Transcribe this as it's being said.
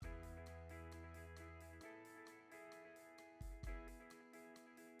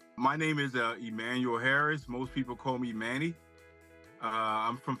My name is Emmanuel Harris. Most people call me Manny.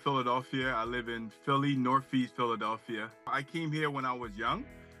 I'm from Philadelphia. I live in Philly, Northeast Philadelphia. I came here when I was young.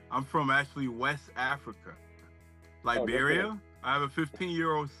 I'm from actually West Africa, Oh, no kidding. Liberia. I have a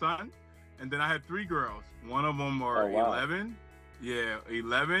 15-year-old son, and then I have three girls. One of them Oh, are wow. 11. Yeah,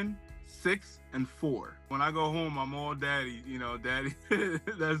 11, 6, and 4. When I go home, I'm all daddy. Daddy.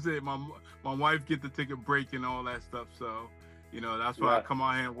 That's it. My wife get to take a break and all that stuff. So, that's why I Yeah, come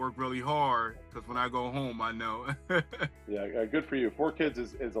out here and work really hard. Because when I go home, I know. yeah. Good for you. Four kids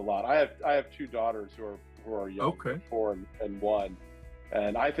is a lot. I have two daughters who are young. They're Okay. 4 and 1,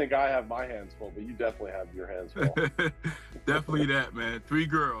 and I think I have my hands full, but you definitely have your hands full. Definitely that, man. Three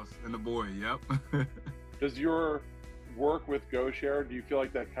girls and a boy. Yep. Does your work with GoShare, do you feel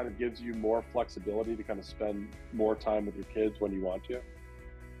like that kind of gives you more flexibility to kind of spend more time with your kids when you want to?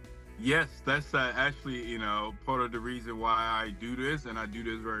 Yes, that's actually, part of the reason why I do this and I do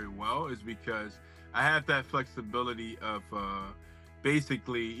this very well is because I have that flexibility of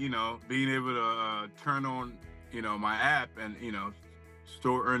basically, being able to turn on, my app and,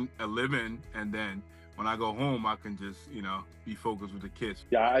 still earn a living. And then when I go home, I can just, be focused with the kids.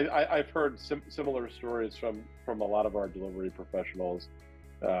 Yeah, I've heard similar stories from a lot of our delivery professionals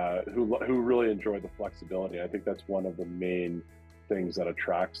who really enjoy the flexibility. I think that's one of the main things that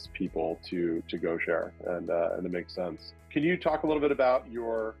attracts people to GoShare, and it makes sense. Can you talk a little bit about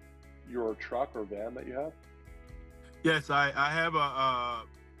your truck or van that you have? Yes, I have a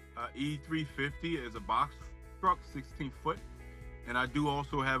E350 as a box truck, 16 foot. And I do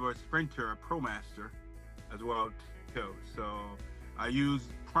also have a Sprinter, a ProMaster as well too. So I use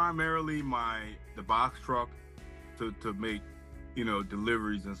primarily the box truck to make,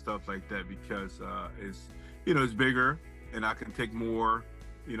 deliveries and stuff like that because it's bigger and I can take more,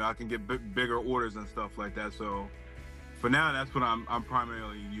 I can get bigger orders and stuff like that. So for now, that's what I'm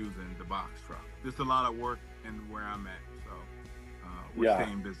primarily using, the box truck. There's a lot of work in where I'm at, so we're Yeah.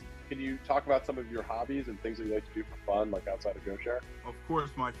 staying busy. Can you talk about some of your hobbies and things that you like to do for fun, like outside of GoShare? Of course,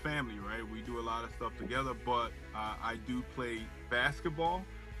 my family, right? We do a lot of stuff together, but I do play basketball.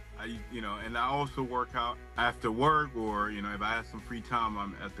 And I also work out after work, or if I have some free time,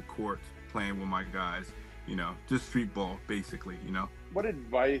 I'm at the courts playing with my guys. Just street ball, basically. What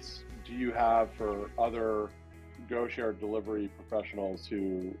advice do you have for other GoShare delivery professionals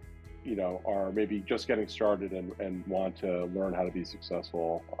who, are maybe just getting started and want to learn how to be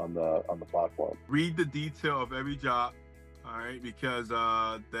successful on the platform? Read the detail of every job, all right? Because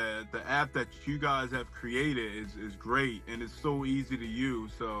the app that you guys have created is great and it's so easy to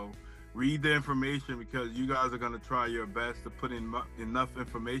use. So read the information because you guys are going to try your best to put in enough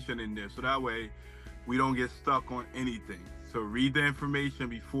information in there so that way we don't get stuck on anything. So read the information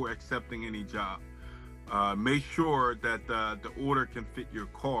before accepting any job. Make sure that the order can fit your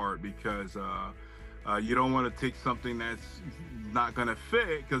card because you don't want to take something that's not going to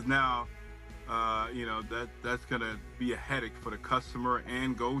fit because now that's going to be a headache for the customer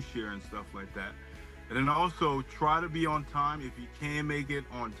and GoShare and stuff like that. And then also try to be on time if you can make it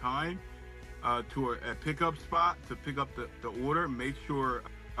on time to a pickup spot to pick up the order. Make sure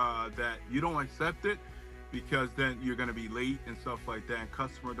that you don't accept it because then you're going to be late and stuff like that, and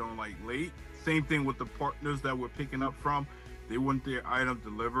customer don't like late. Same thing with the partners that we're picking up from. They want their item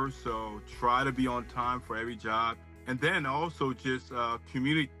delivered, so try to be on time for every job. And then also just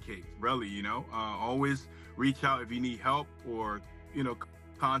communicate, really, always reach out if you need help or,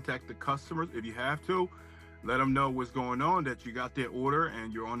 contact the customers if you have to. Let them know what's going on, that you got their order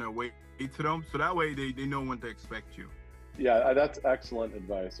and you're on their way to them. So that way they know when to expect you. Yeah, that's excellent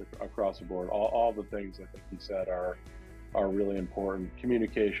advice across the board. All the things I think you said are really important.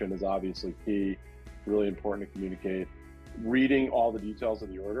 Communication is obviously key. Really important to communicate. Reading all the details of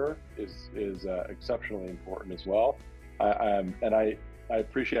the order is exceptionally important as well. I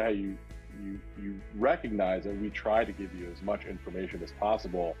appreciate how you recognize that we try to give you as much information as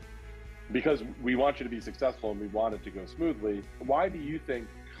possible because we want you to be successful and we want it to go smoothly. Why do you think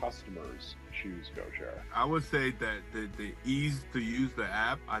customers choose GoShare? I would say that the ease to use the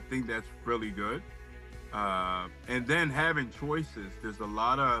app, I think that's really good. And then having choices, there's a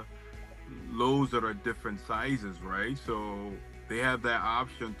lot of loads that are different sizes, right? So they have that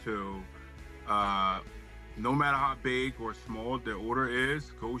option to, no matter how big or small the order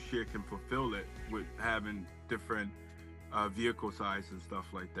is, GoShare can fulfill it with having different vehicle sizes and stuff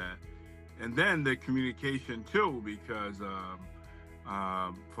like that. And then the communication too, because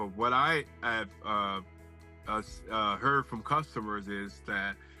for what I have heard from customers is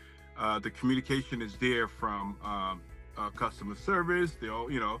that the communication is there from customer service.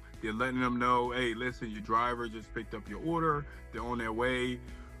 They're letting them know, hey, listen, your driver just picked up your order. They're on their way.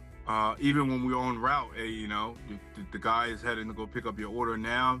 Even when we're on route, hey, you know, the guy is heading to go pick up your order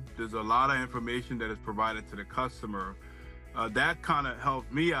now. There's a lot of information that is provided to the customer. That kind of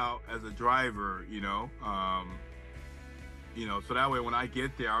helped me out as a driver, so that way when I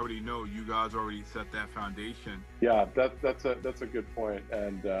get there, I already know you guys already set that foundation. Yeah, that's a good point,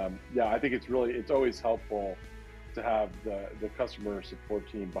 and yeah, I think it's always helpful to have the customer support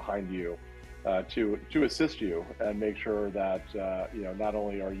team behind you to assist you and make sure that not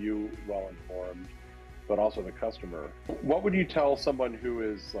only are you well informed, but also the customer. What would you tell someone who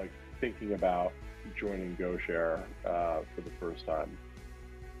is like thinking about joining GoShare for the first time?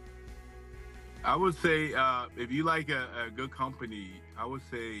 I would say if you like a good company, I would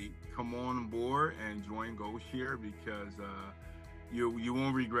say come on board and join GoShare because you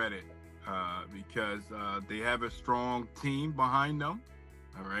won't regret it because they have a strong team behind them.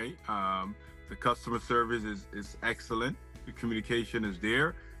 All right. The customer service is excellent. The communication is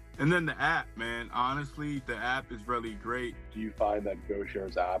there. And then the app, man, honestly, the app is really great. Do you find that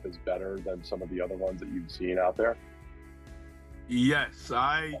GoShare's app is better than some of the other ones that you've seen out there? Yes,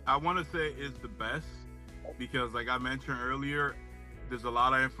 I want to say it's the best because, like I mentioned earlier, there's a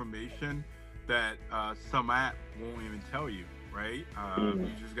lot of information that some app won't even tell you, right? You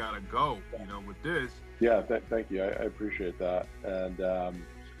just gotta go, with this. Yeah, thank you. I appreciate that, and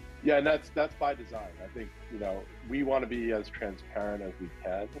yeah, and that's by design. I think we want to be as transparent as we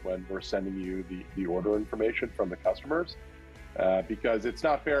can when we're sending you the order information from the customers, because it's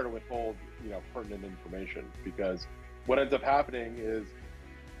not fair to withhold pertinent information. Because what ends up happening is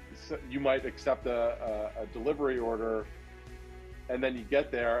you might accept a delivery order, and then you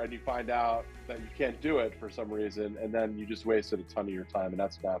get there and you find out that you can't do it for some reason, and then you just wasted a ton of your time, and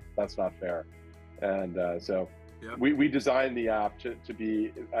that's not fair. And so Yep. we designed the app to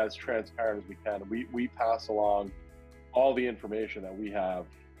be as transparent as we can. We pass along all the information that we have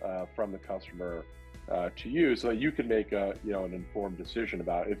from the customer to you, so that you can make an informed decision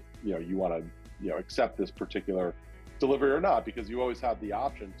about if you want to accept this particular delivery or not, because you always have the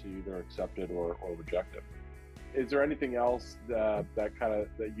option to either accept it or reject it. Is there anything else that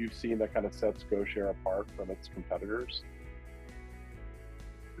you've seen that kind of sets GoShare apart from its competitors?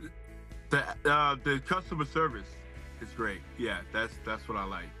 The customer service is great. Yeah, that's what I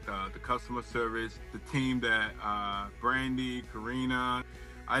like. The customer service, the team that Brandy, Karina.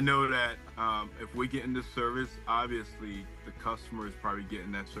 I know that if we're getting this service, obviously the customer is probably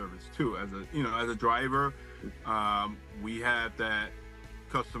getting that service too. As a driver, we have that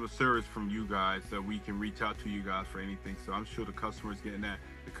customer service from you guys that we can reach out to you guys for anything. So I'm sure the customer is getting that.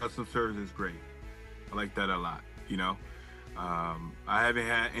 The customer service is great. I like that a lot. I haven't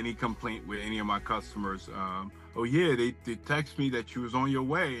had any complaint with any of my customers. Oh yeah, they text me that you was on your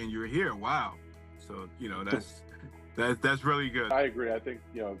way and you're here. Wow. So that's really good. I agree. I think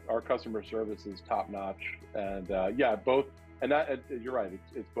our customer service is top notch, and yeah, both. And you're right.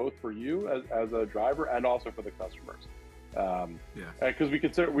 It's both for you as a driver and also for the customers. Yes. Because we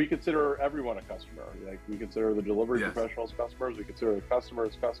consider everyone a customer. Like we consider the delivery professionals customers. We consider the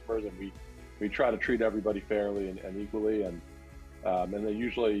customers customers, and we try to treat everybody fairly and equally, and it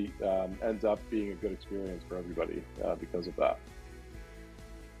usually ends up being a good experience for everybody because of that.